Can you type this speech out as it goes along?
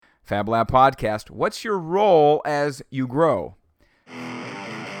Fab Lab Podcast. What's your role as you grow?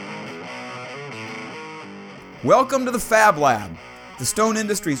 Welcome to the Fab Lab, the stone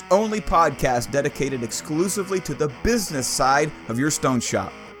industry's only podcast dedicated exclusively to the business side of your stone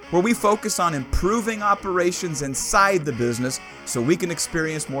shop, where we focus on improving operations inside the business so we can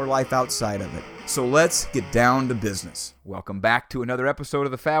experience more life outside of it. So let's get down to business. Welcome back to another episode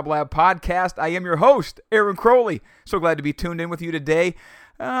of the Fab Lab Podcast. I am your host, Aaron Crowley. So glad to be tuned in with you today.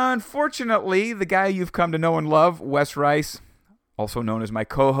 Unfortunately, the guy you've come to know and love, Wes Rice, also known as my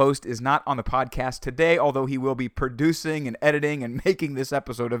co-host, is not on the podcast today, although he will be producing and editing and making this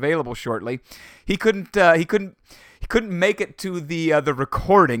episode available shortly. He couldn't make it to the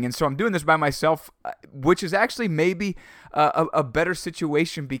recording, and so I'm doing this by myself, which is actually maybe a better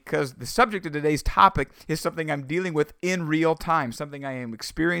situation because the subject of today's topic is something I'm dealing with in real time, something I am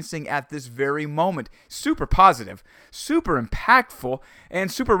experiencing at this very moment. Super positive, super impactful, and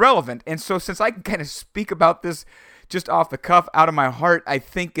super relevant. And so since I can kind of speak about this just off the cuff, out of my heart, I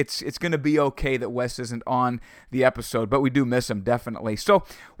think it's going to be okay that Wes isn't on the episode, but we do miss him, definitely. So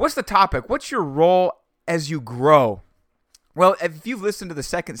what's the topic? What's your role as you grow? Well, if you've listened to the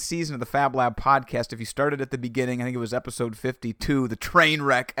second season of the Fab Lab podcast, if you started at the beginning, I think it was episode 52, the train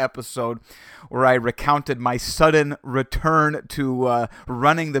wreck episode, where I recounted my sudden return to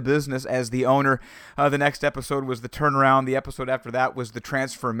running the business as the owner. The next episode was the turnaround. The episode after that was the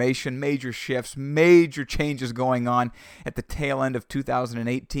transformation, major shifts, major changes going on at the tail end of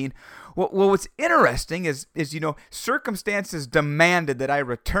 2018. Well, what's interesting is circumstances demanded that I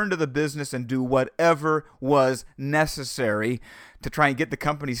return to the business and do whatever was necessary to try and get the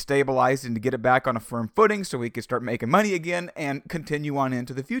company stabilized and to get it back on a firm footing so we could start making money again and continue on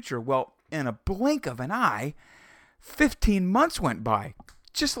into the future. Well, in a blink of an eye, 15 months went by.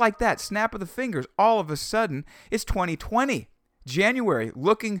 Just like that, snap of the fingers. All of a sudden, it's 2020. January,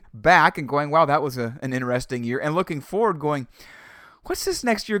 looking back and going, wow, that was an interesting year. And looking forward going, what's this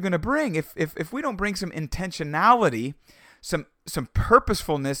next year going to bring? If we don't bring some intentionality, some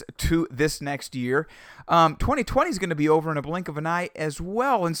purposefulness to this next year, 2020 is going to be over in a blink of an eye as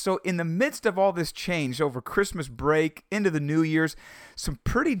well. And so in the midst of all this change over Christmas break into the New Year's, some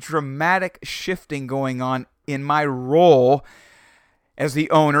pretty dramatic shifting going on in my role as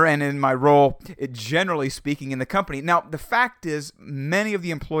the owner and in my role, generally speaking, in the company. Now, the fact is, many of the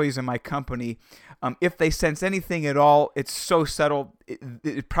employees in my company, if they sense anything at all, it's so settled,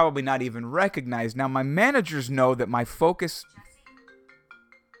 it's probably not even recognized. Now, my managers know that my focus...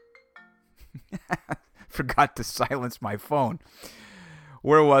 Forgot to silence my phone.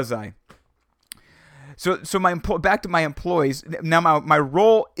 Where was I? So back to my employees. Now, my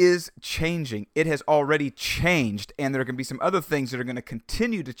role is changing. It has already changed, and there are going to be some other things that are going to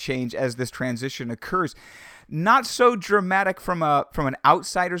continue to change as this transition occurs. Not so dramatic from an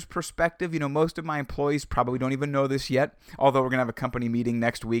outsider's perspective. Most of my employees probably don't even know this yet, although we're going to have a company meeting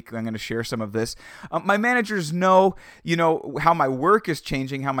next week. I'm going to share some of this. My managers know, how my work is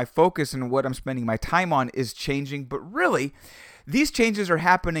changing, how my focus and what I'm spending my time on is changing, but really, these changes are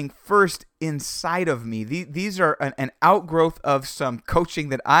happening first inside of me. These are an outgrowth of some coaching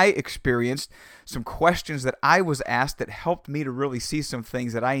that I experienced, some questions that I was asked that helped me to really see some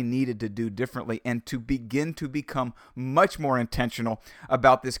things that I needed to do differently and to begin to become much more intentional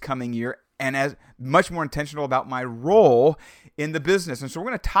about this coming year and as much more intentional about my role in the business. And so we're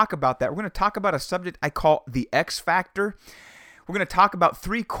going to talk about that. We're going to talk about a subject I call the X Factor. We're going to talk about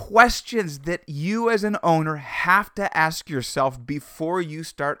 3 questions that you as an owner have to ask yourself before you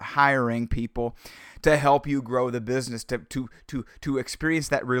start hiring people to help you grow the business, to experience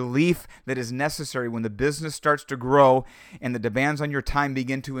that relief that is necessary when the business starts to grow and the demands on your time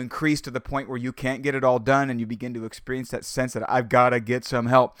begin to increase to the point where you can't get it all done and you begin to experience that sense that I've got to get some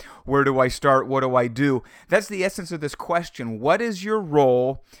help. Where do I start? What do I do? That's the essence of this question. What is your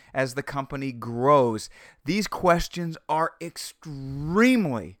role as the company grows? These questions are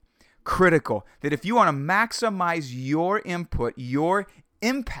extremely critical, that if you want to maximize your input, your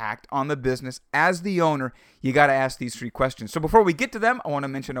impact on the business as the owner, you got to ask these 3 questions. So before we get to them, I want to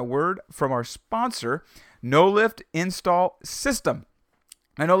mention a word from our sponsor, No Lift Install System.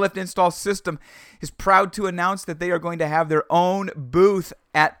 Now, No Lift Install System is proud to announce that they are going to have their own booth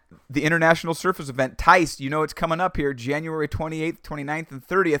at the International Surface Event, TICE. It's coming up here, January 28th, 29th, and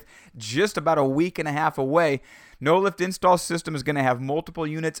 30th, just about a week and a half away. No Lift Install System is going to have multiple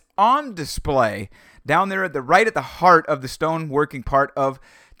units on display, down there right at the heart of the stoneworking part of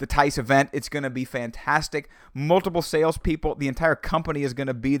the Tice event. It's going to be fantastic. Multiple salespeople. The entire company is going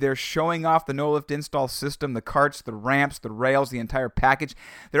to be there showing off the no-lift install system, the carts, the ramps, the rails, the entire package.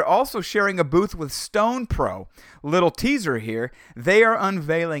 They're also sharing a booth with Stone Pro. Little teaser here. They are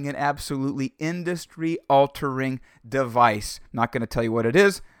unveiling an absolutely industry-altering device. Not going to tell you what it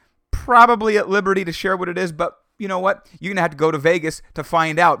is. Probably at liberty to share what it is, but you know what? You're going to have to go to Vegas to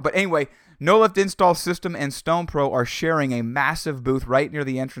find out. But anyway, No Lift Install System and Stone Pro are sharing a massive booth right near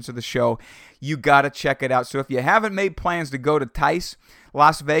the entrance of the show. You got to check it out. So if you haven't made plans to go to Tice,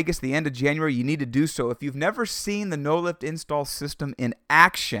 Las Vegas, the end of January, you need to do so. If you've never seen the No Lift Install System in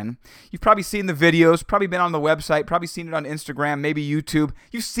action, you've probably seen the videos, probably been on the website, probably seen it on Instagram, maybe YouTube.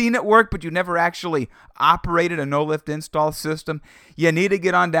 You've seen it work, but you never actually operated a No Lift Install System. You need to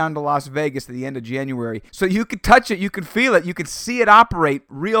get on down to Las Vegas at the end of January so you can touch it, you can feel it, you can see it operate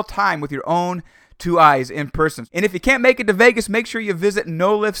real time with your own two eyes in person. And if you can't make it to Vegas, make sure you visit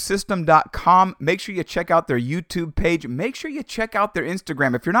noliftsystem.com. Make sure you check out their YouTube page. Make sure you check out their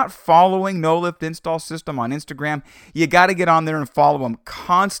Instagram. If you're not following No Lift Install System on Instagram, you got to get on there and follow them.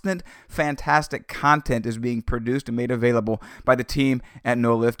 Constant, fantastic content is being produced and made available by the team at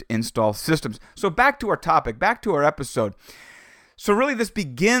No Lift Install Systems. So back to our topic, back to our episode. So really this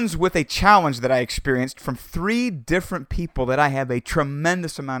begins with a challenge that I experienced from 3 different people that I have a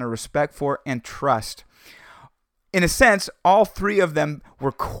tremendous amount of respect for and trust. In a sense, all 3 of them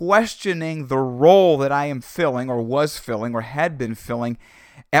were questioning the role that I am filling or was filling or had been filling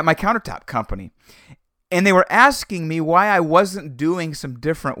at my countertop company. And they were asking me why I wasn't doing some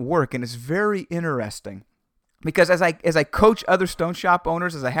different work, and it's very interesting. Because as I coach other stone shop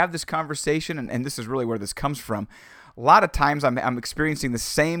owners, as I have this conversation, and this is really where this comes from, a lot of times I'm experiencing the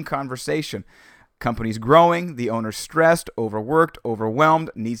same conversation. Company's growing, the owner's stressed, overworked,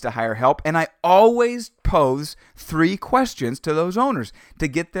 overwhelmed, needs to hire help. And I always pose 3 questions to those owners to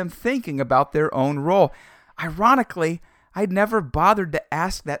get them thinking about their own role. Ironically, I'd never bothered to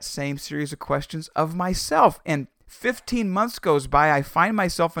ask that same series of questions of myself. And 15 months goes by, I find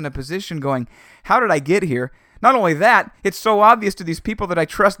myself in a position going, how did I get here? Not only that, it's so obvious to these people that I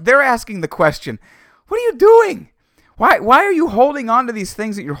trust, they're asking the question, what are you doing? Why are you holding on to these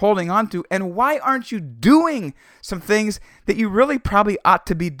things that you're holding on to? And why aren't you doing some things that you really probably ought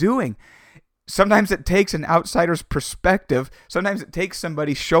to be doing? Sometimes it takes an outsider's perspective. Sometimes it takes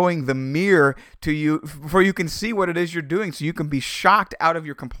somebody showing the mirror to you before you can see what it is you're doing, so you can be shocked out of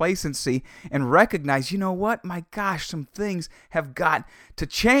your complacency and recognize, you know what? My gosh, some things have got to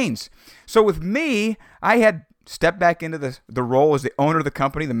change. So with me, I had stepped back into the role as the owner of the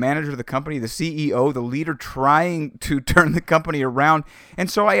company, the manager of the company, the CEO, the leader trying to turn the company around. And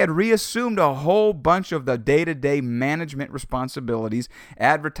so I had reassumed a whole bunch of the day-to-day management responsibilities,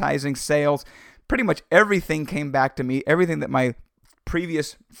 advertising, sales, pretty much everything came back to me, everything that my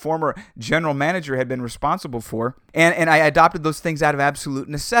previous former general manager had been responsible for. And I adopted those things out of absolute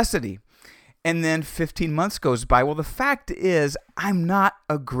necessity. And then 15 months goes by. Well, the fact is, I'm not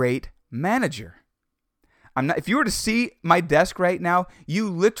a great manager. If you were to see my desk right now, you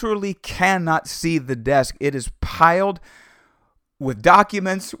literally cannot see the desk. It is piled with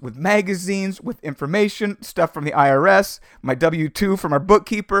documents, with magazines, with information, stuff from the IRS, my W-2 from our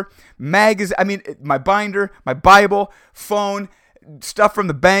bookkeeper, my binder, my Bible, phone, stuff from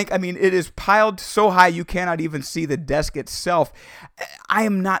the bank. It is piled so high you cannot even see the desk itself. I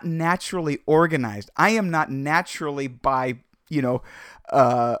am not naturally organized. I am not naturally by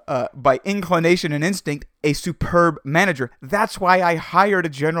inclination and instinct, a superb manager. That's why I hired a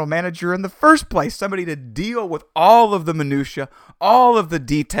general manager in the first place, somebody to deal with all of the minutia, all of the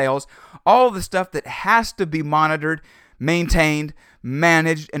details, all of the stuff that has to be monitored, maintained,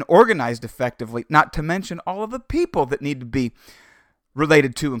 managed, and organized effectively, not to mention all of the people that need to be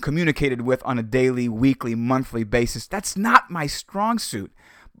related to and communicated with on a daily, weekly, monthly basis. That's not my strong suit.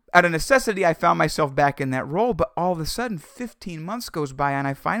 Out of necessity, I found myself back in that role, but all of a sudden, 15 months goes by, and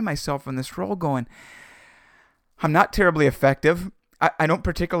I find myself in this role going, I'm not terribly effective. I don't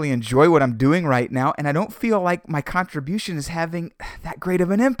particularly enjoy what I'm doing right now, and I don't feel like my contribution is having that great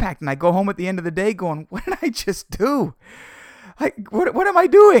of an impact. And I go home at the end of the day going, what did I just do? What am I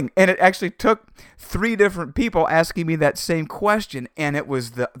doing? And it actually took 3 different people asking me that same question, and it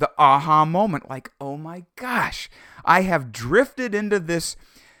was the aha moment, like, oh my gosh, I have drifted into this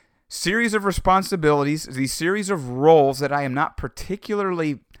series of responsibilities, these series of roles that I am not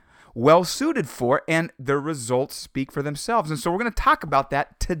particularly well suited for, and the results speak for themselves. And so we're going to talk about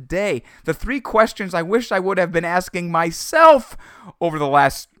that today. The 3 questions I wish I would have been asking myself over the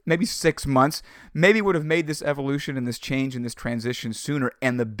last maybe 6 months, maybe would have made this evolution and this change and this transition sooner,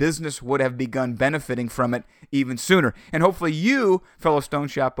 and the business would have begun benefiting from it even sooner. And hopefully you, fellow Stone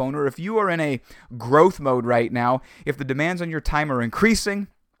Shop owner, if you are in a growth mode right now, if the demands on your time are increasing,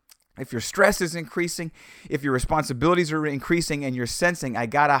 if your stress is increasing, if your responsibilities are increasing, and you're sensing, I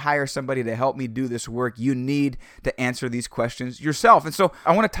got to hire somebody to help me do this work, you need to answer these questions yourself. And so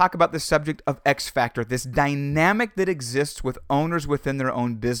I want to talk about the subject of X Factor, this dynamic that exists with owners within their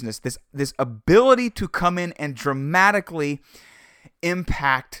own business, this ability to come in and dramatically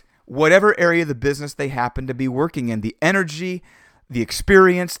impact whatever area of the business they happen to be working in. The energy, the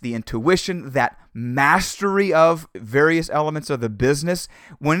experience, the intuition, that mastery of various elements of the business,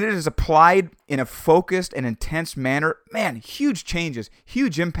 when it is applied in a focused and intense manner, man, huge changes,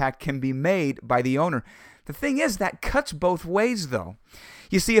 huge impact can be made by the owner. The thing is, that cuts both ways, though.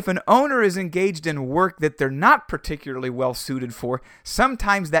 You see, if an owner is engaged in work that they're not particularly well suited for,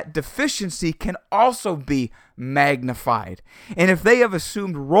 sometimes that deficiency can also be magnified. And if they have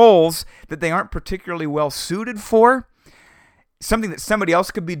assumed roles that they aren't particularly well suited for, something that somebody else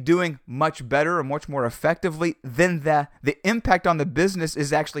could be doing much better or much more effectively, then the impact on the business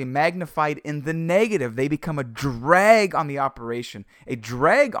is actually magnified in the negative. They become a drag on the operation, a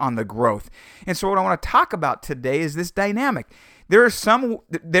drag on the growth. And so what I want to talk about today is this dynamic. There is some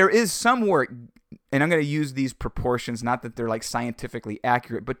work, and I'm going to use these proportions, not that they're like scientifically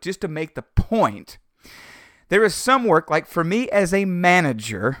accurate, but just to make the point. There is some work, like for me as a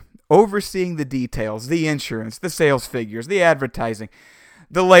manager, overseeing the details, the insurance, the sales figures, the advertising,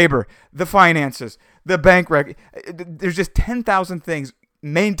 the labor, the finances, the bank record. There's just 10,000 things.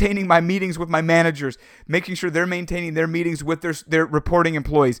 Maintaining my meetings with my managers, making sure they're maintaining their meetings with their reporting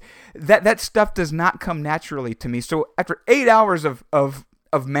employees. That stuff does not come naturally to me. So after 8 hours of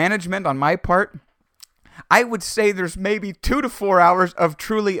management on my part, I would say there's maybe 2 to 4 hours of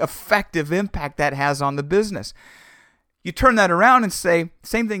truly effective impact that has on the business. You turn that around and say,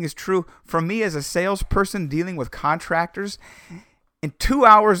 same thing is true for me as a salesperson dealing with contractors. In 2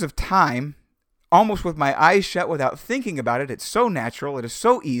 hours of time, almost with my eyes shut without thinking about it, it's so natural, it is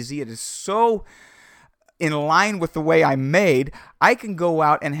so easy, it is so in line with the way I'm made, I can go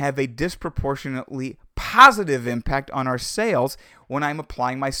out and have a disproportionately positive impact on our sales when I'm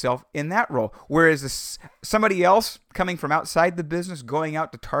applying myself in that role. Whereas somebody else coming from outside the business, going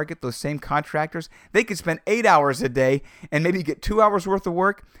out to target those same contractors, they could spend 8 hours a day and maybe get 2 hours worth of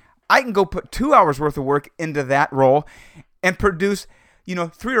work. I can go put 2 hours worth of work into that role and produce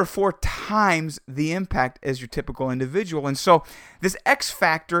 3 or 4 times the impact as your typical individual. And so this X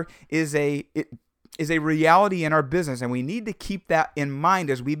factor is a reality in our business, and we need to keep that in mind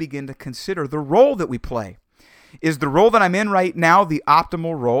as we begin to consider the role that we play. Is the role that I'm in right now the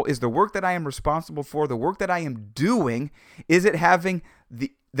optimal role? Is the work that I am responsible for, the work that I am doing, is it having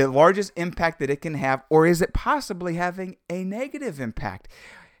the largest impact that it can have, or is it possibly having a negative impact?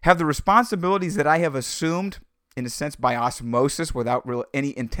 Have the responsibilities that I have assumed, in a sense by osmosis, without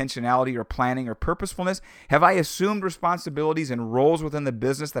any intentionality or planning or purposefulness, have I assumed responsibilities and roles within the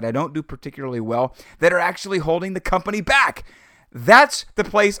business that I don't do particularly well that are actually holding the company back? That's the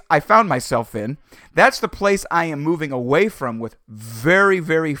place I found myself in. That's the place I am moving away from with very,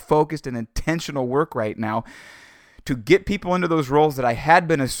 very focused and intentional work right now to get people into those roles that I had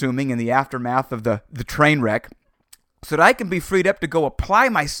been assuming in the aftermath of the train wreck, so that I can be freed up to go apply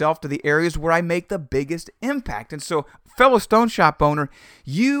myself to the areas where I make the biggest impact. And so, fellow Stone Shop owner,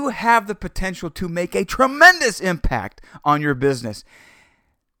 you have the potential to make a tremendous impact on your business.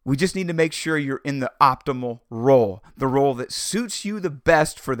 We just need to make sure you're in the optimal role, the role that suits you the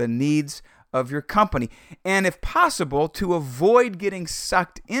best for the needs of your company. And if possible, to avoid getting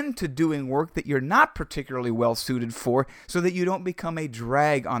sucked into doing work that you're not particularly well suited for, so that you don't become a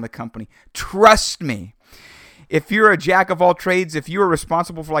drag on the company. Trust me. If you're a jack of all trades, if you are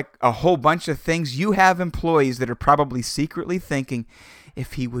responsible for like a whole bunch of things, you have employees that are probably secretly thinking,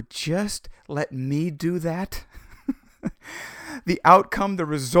 if he would just let me do that, the outcome, the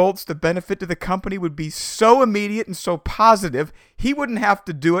results, the benefit to the company would be so immediate and so positive, he wouldn't have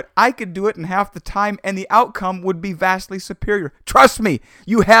to do it. I could do it in half the time, and the outcome would be vastly superior. Trust me,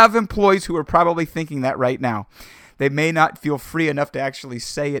 you have employees who are probably thinking that right now. They may not feel free enough to actually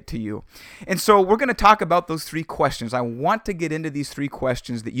say it to you. And so we're going to talk about those 3 questions. I want to get into these 3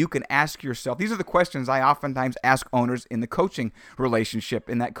 questions that you can ask yourself. These are the questions I oftentimes ask owners in the coaching relationship,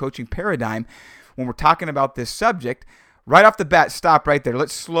 in that coaching paradigm. When we're talking about this subject, right off the bat, stop right there.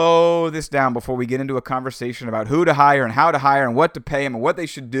 Let's slow this down before we get into a conversation about who to hire and how to hire and what to pay them and what they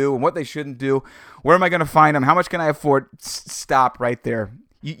should do and what they shouldn't do. Where am I going to find them? How much can I afford? Stop right there.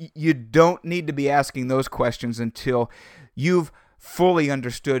 You don't need to be asking those questions until you've fully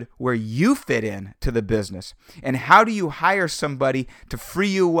understood where you fit in to the business? And how do you hire somebody to free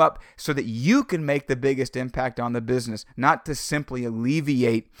you up so that you can make the biggest impact on the business, not to simply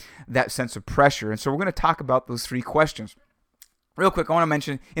alleviate that sense of pressure? And so we're going to talk about those 3 questions. Real quick, I want to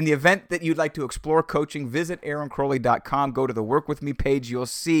mention, in the event that you'd like to explore coaching, visit aaroncrowley.com. Go to the Work With Me page. You'll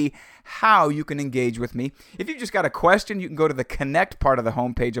see how you can engage with me. If you've just got a question, you can go to the Connect part of the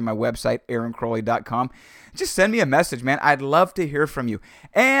homepage on my website, aaroncrowley.com. Just send me a message, man. I'd love to hear from you.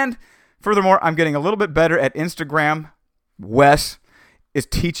 And furthermore, I'm getting a little bit better at Instagram. Wes is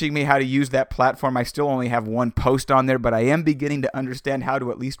teaching me how to use that platform. I still only have 1 post on there, but I am beginning to understand how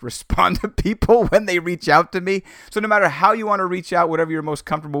to at least respond to people when they reach out to me. So no matter how you want to reach out, whatever you're most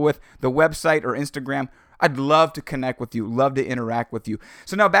comfortable with, the website or Instagram, I'd love to connect with you, love to interact with you.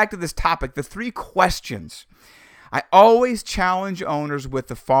 So now back to this topic, the 3 questions. I always challenge owners with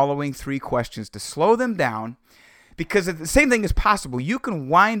the following 3 questions to slow them down, because the same thing is possible. You can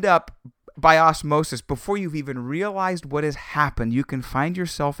wind up by osmosis, before you've even realized what has happened, you can find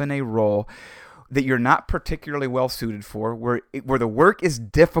yourself in a role that you're not particularly well suited for, where the work is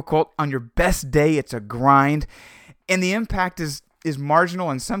difficult. On your best day, it's a grind, and the impact is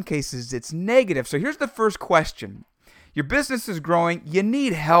marginal. In some cases, it's negative. So here's the first question. Your business is growing. You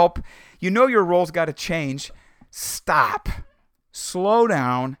need help. You know your role's got to change. Stop, slow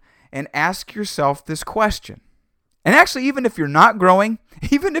down, and ask yourself this question. And actually, even if you're not growing,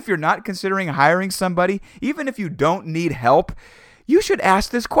 even if you're not considering hiring somebody, even if you don't need help, you should ask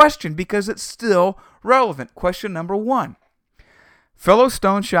this question because it's still relevant. Question number 1. Fellow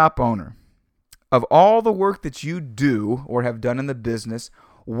Stone Shop owner, of all the work that you do or have done in the business,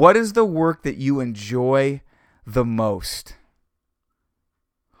 what is the work that you enjoy the most?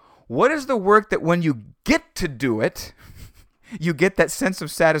 What is the work that when you get to do it, you get that sense of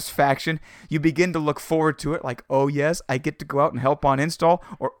satisfaction. You begin to look forward to it, like, oh, yes, I get to go out and help on install.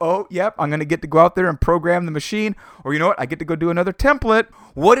 Or, oh, yep, I'm going to get to go out there and program the machine. Or, you know what, I get to go do another template.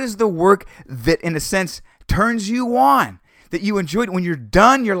 What is the work that, in a sense, turns you on, that you enjoyed? When you're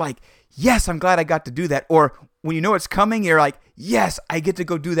done, you're like, yes, I'm glad I got to do that. Or when you know it's coming, you're like, yes, I get to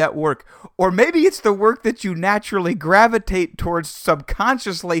go do that work. Or maybe it's the work that you naturally gravitate towards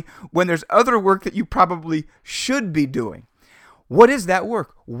subconsciously when there's other work that you probably should be doing. What is that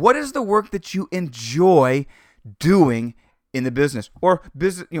work? What is the work that you enjoy doing in the business? Or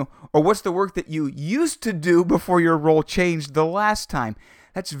or what's the work that you used to do before your role changed the last time?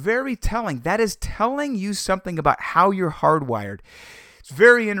 That's very telling. That is telling you something about how you're hardwired. It's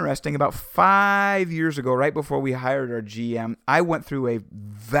very interesting. About 5 years ago, right before we hired our GM, I went through a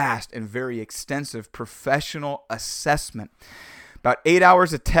vast and very extensive professional assessment. About 8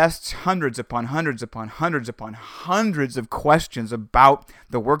 hours of tests, hundreds upon hundreds upon hundreds upon hundreds of questions about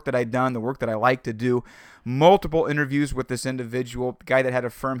the work that I'd done, the work that I like to do. Multiple interviews with this individual, the guy that had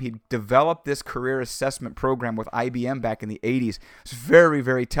a firm. He'd developed this career assessment program with IBM back in the 80s. It's very,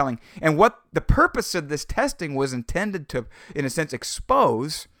 very telling. And what the purpose of this testing was intended to, in a sense,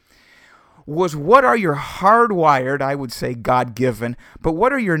 expose was what are your hardwired, I would say God-given, but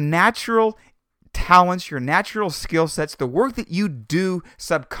what are your natural talents, your natural skill sets, the work that you do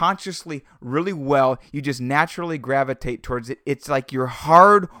subconsciously really well, you just naturally gravitate towards it. It's like you're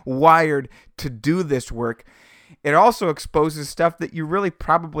hardwired to do this work. It also exposes stuff that you really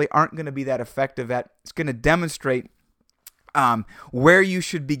probably aren't going to be that effective at. It's going to demonstrate where you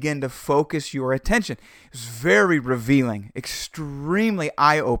should begin to focus your attention. It's very revealing, extremely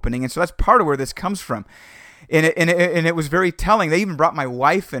eye-opening, and so that's part of where this comes from. And it was very telling. They even brought my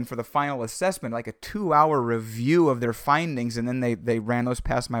wife in for the final assessment, like a 2-hour review of their findings, and then they ran those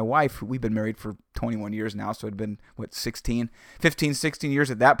past my wife. We've been married for 21 years now, so it had been, 16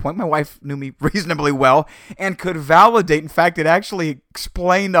 years at that point. My wife knew me reasonably well and could validate. In fact, it actually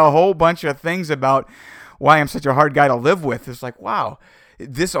explained a whole bunch of things about why I'm such a hard guy to live with. It's like, wow,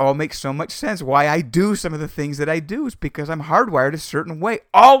 this all makes so much sense. Why I do some of the things that I do is because I'm hardwired a certain way.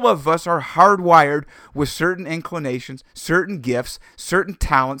 All of us are hardwired with certain inclinations, certain gifts, certain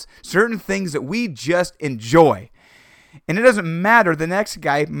talents, certain things that we just enjoy. And it doesn't matter. The next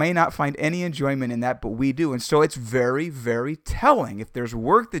guy may not find any enjoyment in that, but we do. And so it's very, very telling. If there's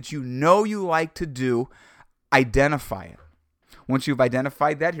work that you know you like to do, identify it. Once you've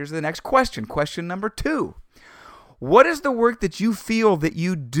identified that, here's the next question. Question number 2. What is the work that you feel that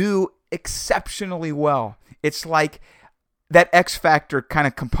you do exceptionally well? It's like that X factor kind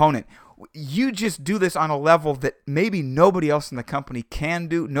of component. You just do this on a level that maybe nobody else in the company can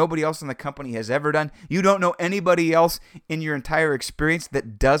do, nobody else in the company has ever done. You don't know anybody else in your entire experience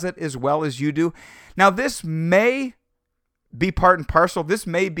that does it as well as you do. Now, this may be part and parcel. This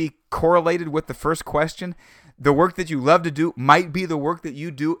may be correlated with the first question. The work that you love to do might be the work that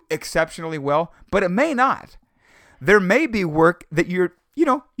you do exceptionally well, but it may not. There may be work that you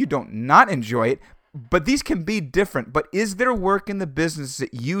don't not enjoy it, but these can be different. But is there work in the business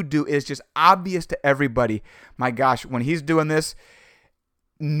that you do is just obvious to everybody? My gosh, when he's doing this,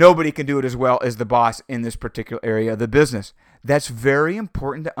 nobody can do it as well as the boss in this particular area of the business. That's very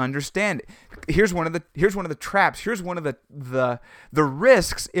important to understand. Here's one of the traps. Here's one of the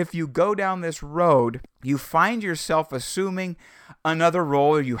risks if you go down this road. You find yourself assuming another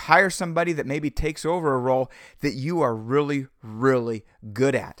role, or you hire somebody that maybe takes over a role that you are really, really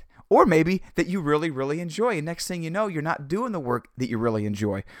good at. Or maybe that you really, really enjoy. And next thing you know, you're not doing the work that you really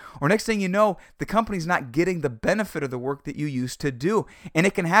enjoy. Or next thing you know, the company's not getting the benefit of the work that you used to do. And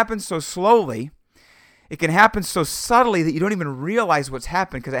it can happen so slowly. It can happen so subtly that you don't even realize what's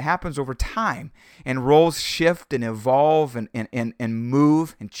happened, because it happens over time. And roles shift and evolve and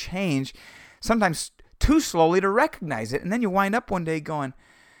move and change, sometimes too slowly to recognize it. And then you wind up one day going,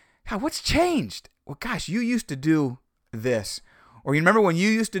 God, what's changed? Well, gosh, you used to do this. Or you remember when you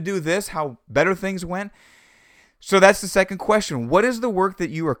used to do this, how better things went? So that's the second question. What is the work that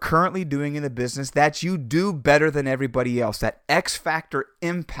you are currently doing in the business that you do better than everybody else? That X factor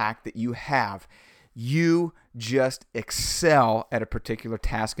impact that you have. You just excel at a particular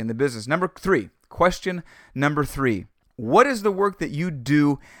task in the business. Question number 3. What is the work that you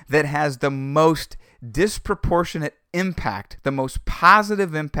do that has the most disproportionate impact, the most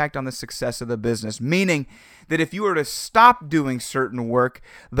positive impact on the success of the business? Meaning that if you were to stop doing certain work,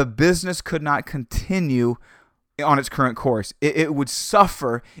 the business could not continue on its current course. It would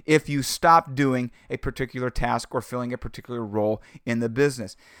suffer if you stopped doing a particular task or filling a particular role in the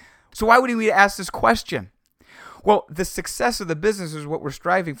business. So why would we ask this question? Well, the success of the business is what we're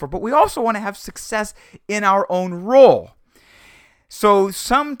striving for, but we also want to have success in our own role. So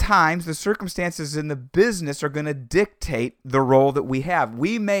sometimes the circumstances in the business are going to dictate the role that we have.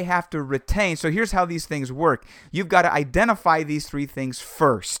 We may have to retain. So here's how these things work. You've got to identify these 3 things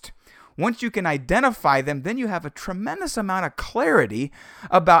first. Once you can identify them, then you have a tremendous amount of clarity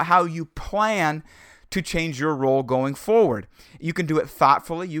about how you plan to change your role going forward. You can do it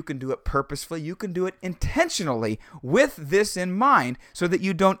thoughtfully, you can do it purposefully, you can do it intentionally with this in mind, so that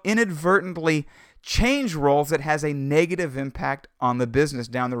you don't inadvertently change roles that has a negative impact on the business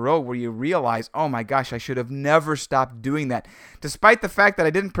down the road, where you realize, oh my gosh, I should have never stopped doing that. Despite the fact that I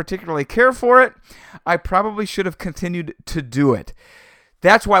didn't particularly care for it, I probably should have continued to do it.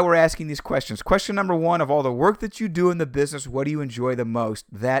 That's why we're asking these questions. Question number 1, of all the work that you do in the business, what do you enjoy the most?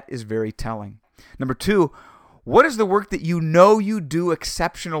 That is very telling. Number 2, what is the work that you know you do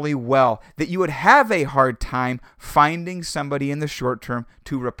exceptionally well, that you would have a hard time finding somebody in the short term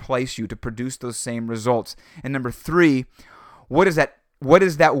to replace you, to produce those same results? And number 3, what is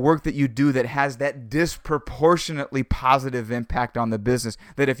that work that you do that has that disproportionately positive impact on the business,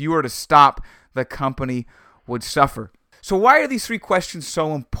 that if you were to stop, the company would suffer? So why are these 3 questions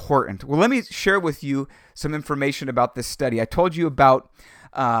so important? Well, let me share with you some information about this study. I told you about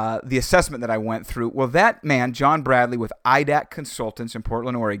the assessment that I went through. Well, that man, John Bradley with IDAC Consultants in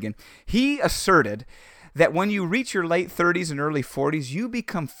Portland, Oregon, he asserted that when you reach your late 30s and early 40s, you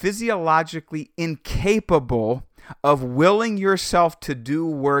become physiologically incapable of willing yourself to do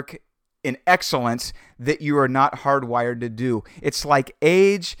work in excellence that you are not hardwired to do. It's like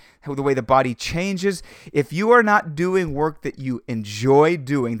age, the way the body changes. If you are not doing work that you enjoy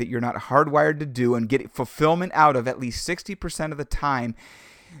doing, that you're not hardwired to do and get fulfillment out of at least 60% of the time,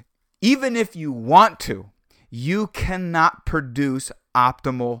 even if you want to, you cannot produce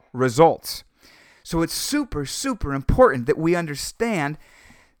optimal results. So it's super, super important that we understand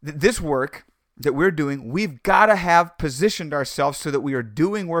that this work that we're doing, we've got to have positioned ourselves so that we are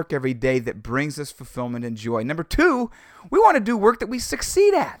doing work every day that brings us fulfillment and joy. Number 2, we want to do work that we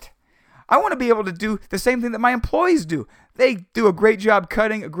succeed at. I want to be able to do the same thing that my employees do. They do a great job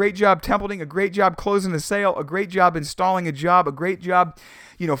cutting, a great job templating, a great job closing the sale, a great job installing a job, a great job,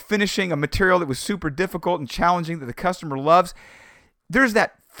 finishing a material that was super difficult and challenging that the customer loves. There's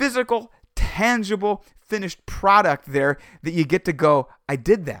that physical, tangible, finished product there that you get to go, I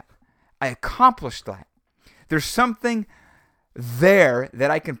did that. I accomplished that. There's something there that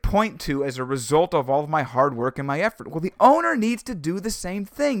I can point to as a result of all of my hard work and my effort. Well, the owner needs to do the same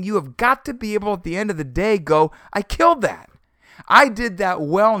thing. You have got to be able at the end of the day go, I killed that. I did that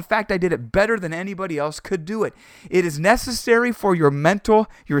well. In fact, I did it better than anybody else could do it. It is necessary for your mental,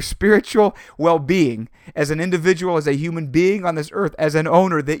 your spiritual well-being as an individual, as a human being on this earth, as an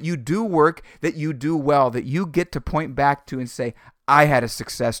owner, that you do work that you do well, that you get to point back to and say, I had a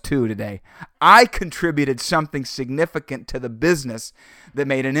success too today. I contributed something significant to the business that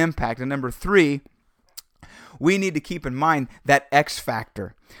made an impact. And number 3, we need to keep in mind that X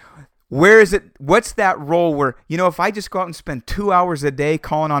factor. Where is it? What's that role where, if I just go out and spend 2 hours a day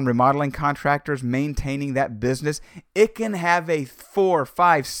calling on remodeling contractors, maintaining that business, it can have a 4,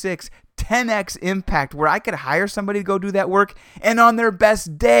 5, 6, 10x impact where I could hire somebody to go do that work, and on their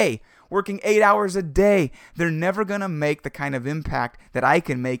best day, working 8 hours a day, they're never going to make the kind of impact that I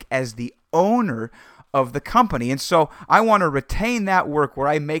can make as the owner of the company. And so I want to retain that work where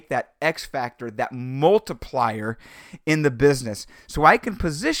I make that X factor, that multiplier in the business, so I can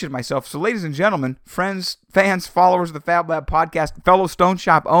position myself. So ladies and gentlemen, friends, fans, followers of the Fab Lab podcast, fellow Stone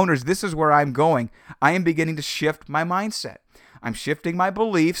Shop owners, this is where I'm going. I am beginning to shift my mindset. I'm shifting my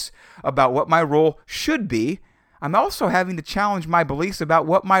beliefs about what my role should be. I'm also having to challenge my beliefs about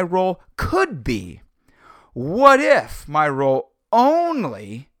what my role could be. What if my role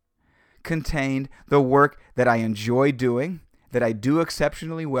only contained the work that I enjoy doing, that I do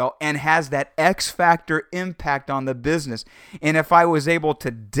exceptionally well, and has that X factor impact on the business? And if I was able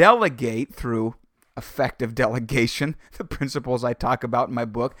to delegate through effective delegation, the principles I talk about in my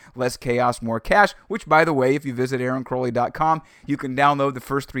book, Less Chaos, More Cash, which, by the way, if you visit AaronCrowley.com, you can download the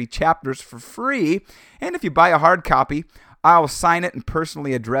first 3 chapters for free. And if you buy a hard copy, I'll sign it and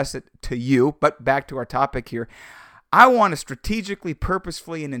personally address it to you. But back to our topic here. I want to strategically,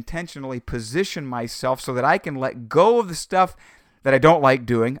 purposefully, and intentionally position myself so that I can let go of the stuff that I don't like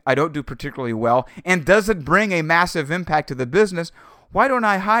doing, I don't do particularly well, and doesn't bring a massive impact to the business. Why don't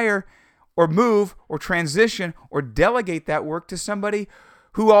I hire or move or transition or delegate that work to somebody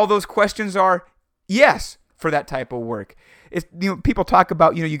who all those questions are yes for that type of work? People talk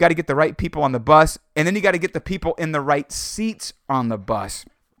about, you got to get the right people on the bus, and then you got to get the people in the right seats on the bus.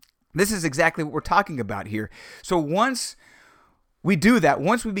 This is exactly what we're talking about here. So once we do that,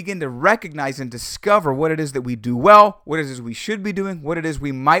 once we begin to recognize and discover what it is that we do well, what it is we should be doing, what it is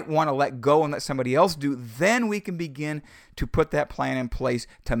we might want to let go and let somebody else do, then we can begin to put that plan in place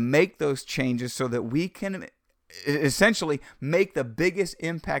to make those changes so that we can essentially make the biggest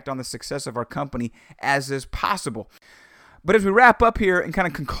impact on the success of our company as is possible. But as we wrap up here and kind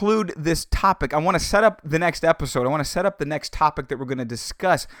of conclude this topic, I want to set up the next episode. I want to set up the next topic that we're going to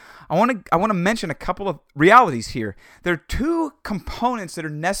discuss. I want to mention a couple of realities here. There are 2 components that are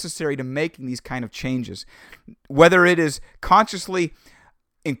necessary to making these kind of changes. Whether it is consciously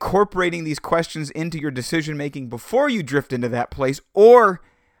incorporating these questions into your decision making before you drift into that place, or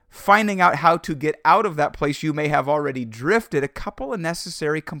finding out how to get out of that place you may have already drifted, a couple of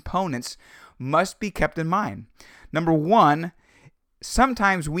necessary components must be kept in mind. Number 1,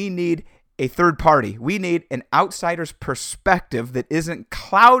 sometimes we need a third party. We need an outsider's perspective that isn't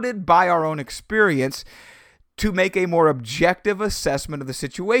clouded by our own experience to make a more objective assessment of the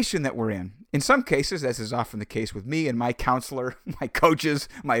situation that we're in. In some cases, as is often the case with me and my counselor, my coaches,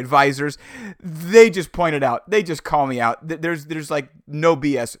 my advisors, they just point it out. They just call me out. There's like no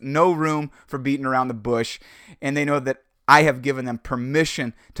BS, no room for beating around the bush, and they know that I have given them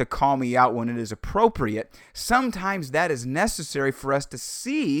permission to call me out when it is appropriate. Sometimes that is necessary for us to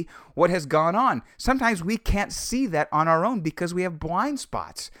see what has gone on. Sometimes we can't see that on our own because we have blind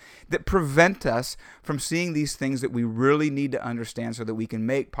spots that prevent us from seeing these things that we really need to understand so that we can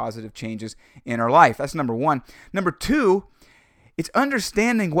make positive changes in our life. That's number 1. Number 2, it's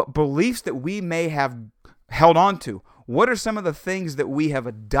understanding what beliefs that we may have held on to. What are some of the things that we have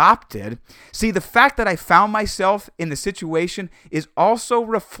adopted? See, the fact that I found myself in the situation is also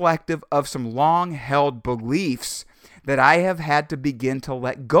reflective of some long-held beliefs that I have had to begin to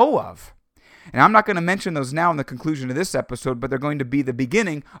let go of. And I'm not going to mention those now in the conclusion of this episode, but they're going to be the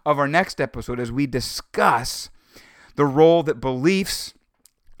beginning of our next episode as we discuss the role that beliefs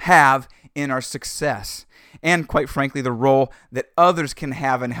have in our success, and quite frankly, the role that others can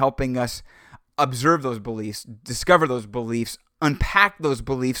have in helping us observe those beliefs, discover those beliefs, unpack those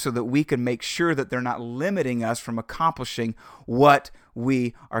beliefs so that we can make sure that they're not limiting us from accomplishing what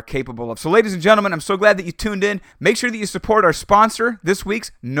we are capable of. So ladies and gentlemen, I'm so glad that you tuned in. Make sure that you support our sponsor this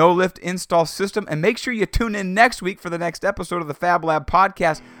week's No Lift Install System, and make sure you tune in next week for the next episode of the Fab Lab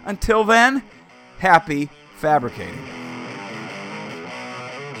podcast. Until then, happy fabricating.